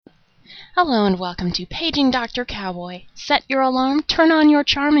Hello and welcome to Paging Dr. Cowboy. Set your alarm, turn on your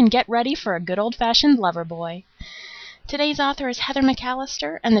charm, and get ready for a good old-fashioned lover boy. Today's author is Heather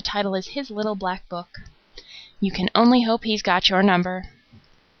McAllister, and the title is His Little Black Book. You can only hope he's got your number.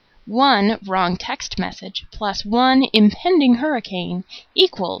 1 wrong text message plus 1 impending hurricane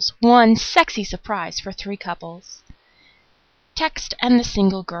equals 1 sexy surprise for 3 couples. Text and the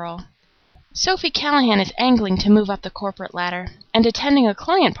single girl. Sophie Callahan is angling to move up the corporate ladder, and attending a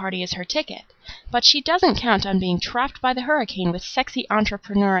client party is her ticket, but she doesn't count on being trapped by the hurricane with sexy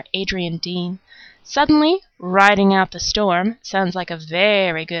entrepreneur Adrian Dean. Suddenly, riding out the storm sounds like a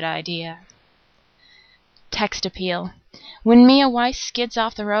very good idea. Text appeal. When Mia Weiss skids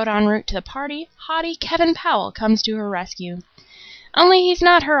off the road en route to the party, hottie Kevin Powell comes to her rescue. Only he's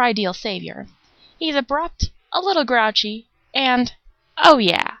not her ideal savior. He's abrupt, a little grouchy, and, oh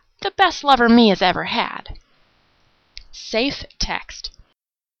yeah, the best lover Mia's ever had. Safe text.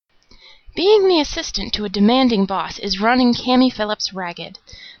 Being the assistant to a demanding boss is running Cami Phillips ragged,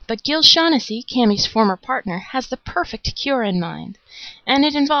 but Gil Shaughnessy, Cami's former partner, has the perfect cure in mind, and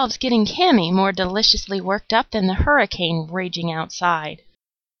it involves getting Cami more deliciously worked up than the hurricane raging outside.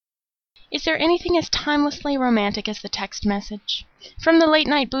 Is there anything as timelessly romantic as the text message? From the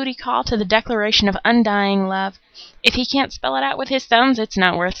late-night booty call to the declaration of undying love, if he can't spell it out with his thumbs, it's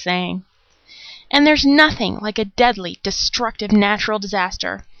not worth saying. And there's nothing like a deadly, destructive natural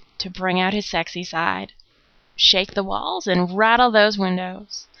disaster to bring out his sexy side. Shake the walls and rattle those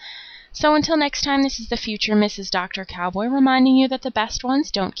windows. So until next time, this is the future Mrs. Dr. Cowboy reminding you that the best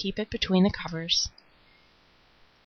ones don't keep it between the covers.